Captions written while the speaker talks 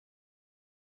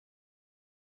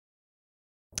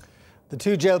The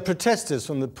two jailed protesters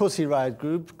from the Pussy Riot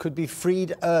group could be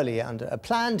freed early under a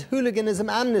planned hooliganism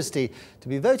amnesty to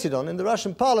be voted on in the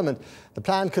Russian parliament. The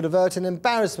plan could avert an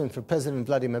embarrassment for President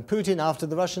Vladimir Putin after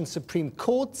the Russian Supreme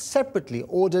Court separately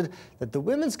ordered that the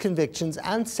women's convictions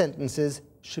and sentences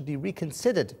should be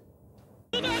reconsidered.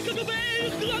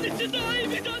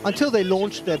 Until they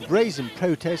launched their brazen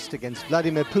protest against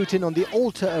Vladimir Putin on the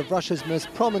altar of Russia's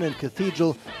most prominent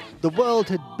cathedral, the world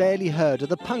had barely heard of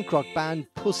the punk rock band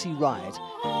Pussy Riot.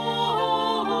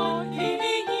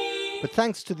 But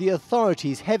thanks to the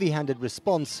authorities' heavy-handed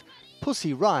response,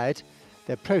 Pussy Riot,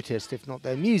 their protest, if not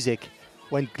their music,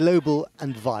 went global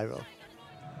and viral.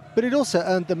 But it also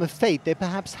earned them a fate they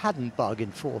perhaps hadn't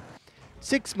bargained for.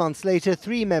 6 months later,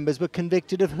 3 members were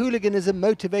convicted of hooliganism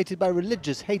motivated by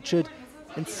religious hatred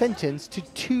and sentenced to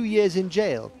 2 years in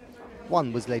jail.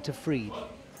 One was later freed.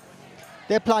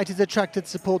 Their plight has attracted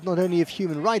support not only of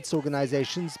human rights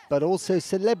organizations, but also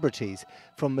celebrities,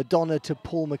 from Madonna to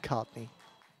Paul McCartney.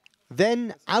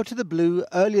 Then, out of the blue,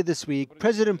 earlier this week,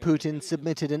 President Putin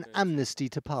submitted an amnesty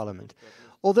to Parliament.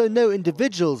 Although no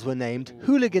individuals were named,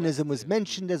 hooliganism was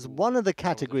mentioned as one of the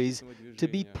categories to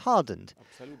be pardoned.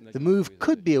 The move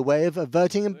could be a way of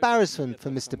averting embarrassment for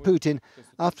Mr. Putin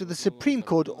after the Supreme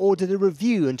Court ordered a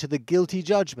review into the guilty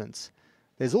judgments.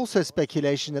 There's also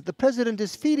speculation that the president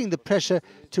is feeling the pressure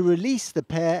to release the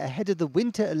pair ahead of the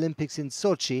Winter Olympics in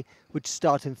Sochi, which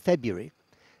start in February.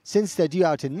 Since they're due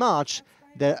out in March,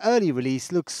 their early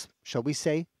release looks, shall we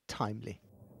say, timely.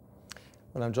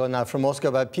 Well, I'm joined now from Moscow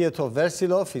by Piotr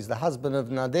Versilov. He's the husband of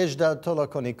Nadezhda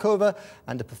Tolokonnikova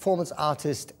and a performance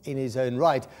artist in his own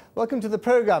right. Welcome to the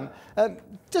program.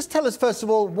 Just tell us, first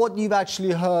of all, what you've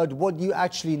actually heard, what you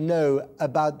actually know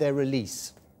about their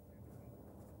release.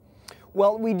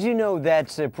 Well, we do know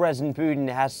that President Putin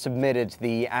has submitted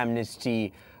the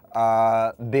amnesty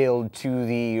bill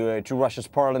to Russia's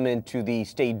parliament, to the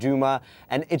State Duma,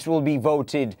 and it will be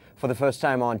voted for the first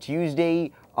time on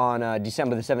Tuesday, on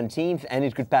December the 17th, and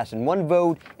it could pass in one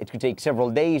vote. It could take several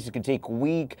days, it could take a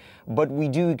week, but we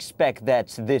do expect that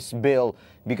this bill,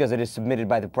 because it is submitted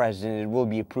by the president, it will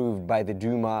be approved by the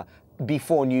Duma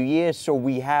before New Year, so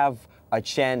we have a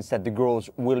chance that the girls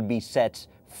will be set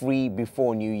free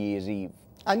before New Year's Eve.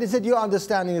 And is it your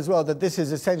understanding as well that this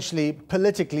is essentially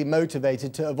politically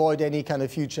motivated to avoid any kind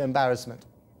of future embarrassment?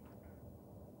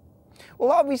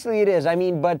 Well, obviously it is. I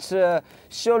mean, but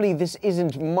surely this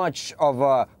isn't much of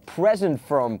a present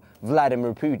from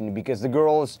Vladimir Putin, because the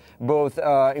girls, both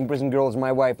imprisoned girls,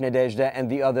 my wife Nadezhda and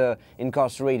the other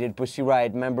incarcerated Pussy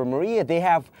Riot member Maria, they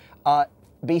have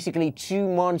basically 2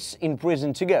 months in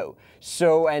prison to go.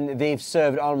 So, and they've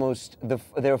served almost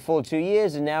their full 2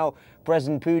 years, and now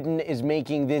President Putin is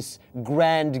making this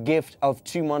grand gift of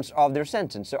 2 months of their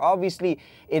sentence. So obviously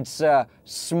it's a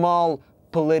small,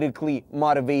 politically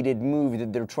motivated move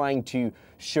that they're trying to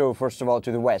show, first of all,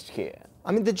 to the West here.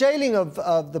 I mean, the jailing of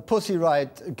the Pussy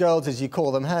Riot girls, as you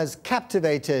call them, has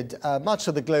captivated much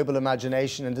of the global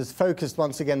imagination and has focused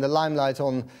once again the limelight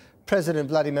on President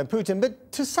Vladimir Putin.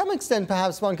 But to some extent,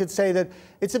 perhaps one could say that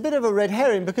it's a bit of a red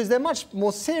herring, because there are much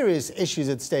more serious issues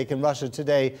at stake in Russia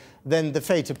today than the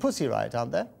fate of Pussy Riot,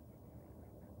 aren't there?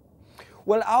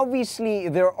 Well, obviously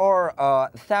there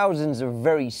are thousands of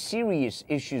very serious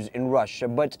issues in Russia,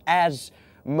 but as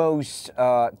most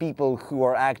people who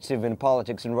are active in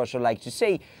politics in Russia like to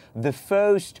say, the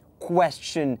first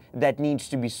question that needs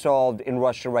to be solved in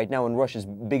Russia right now, and Russia's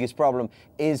biggest problem,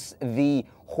 is the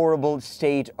horrible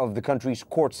state of the country's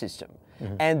court system.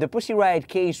 And the Pussy Riot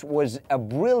case was a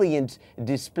brilliant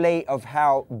display of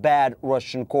how bad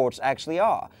Russian courts actually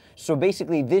are. So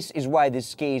basically, this is why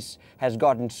this case has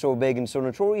gotten so big and so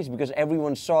notorious, because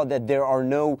everyone saw that there are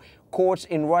no courts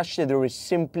in Russia. There is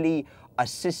simply a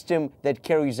system that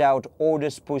carries out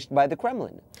orders pushed by the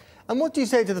Kremlin. And what do you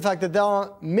say to the fact that there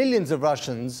are millions of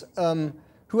Russians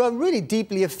who are really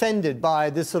deeply offended by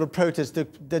this sort of protest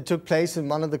that took place in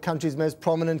one of the country's most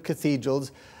prominent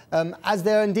cathedrals, as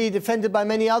they're indeed offended by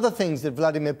many other things that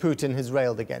Vladimir Putin has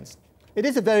railed against? It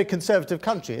is a very conservative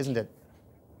country, isn't it?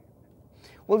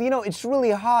 Well, you know, it's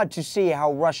really hard to say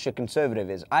how Russia conservative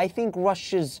is. I think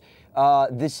Russia's,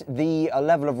 the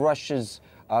level of Russia's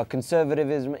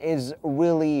conservatism is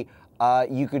really,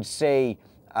 you could say,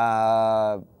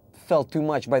 felt too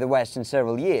much by the West in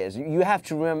several years. You have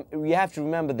to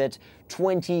remember that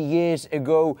 20 years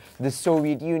ago, the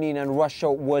Soviet Union and Russia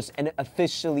was an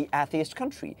officially atheist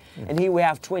country. And here we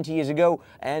have 20 years ago,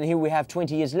 and here we have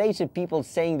 20 years later, people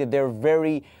saying that they're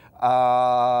very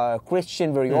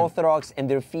Christian, very Orthodox, and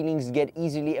their feelings get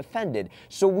easily offended.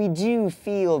 So we do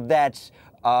feel that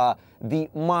the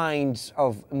minds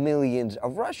of millions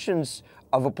of Russians,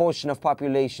 of a portion of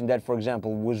population that, for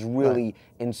example, was really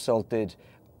insulted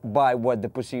by what the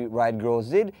Pussy Riot girls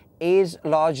did, is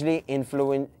largely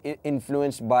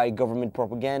influenced by government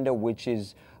propaganda, which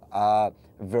is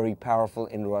very powerful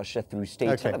in Russia through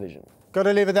state television. Got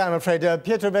to leave it there, I'm afraid.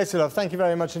 Pietro Veselov, thank you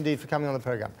very much indeed for coming on the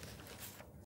programme.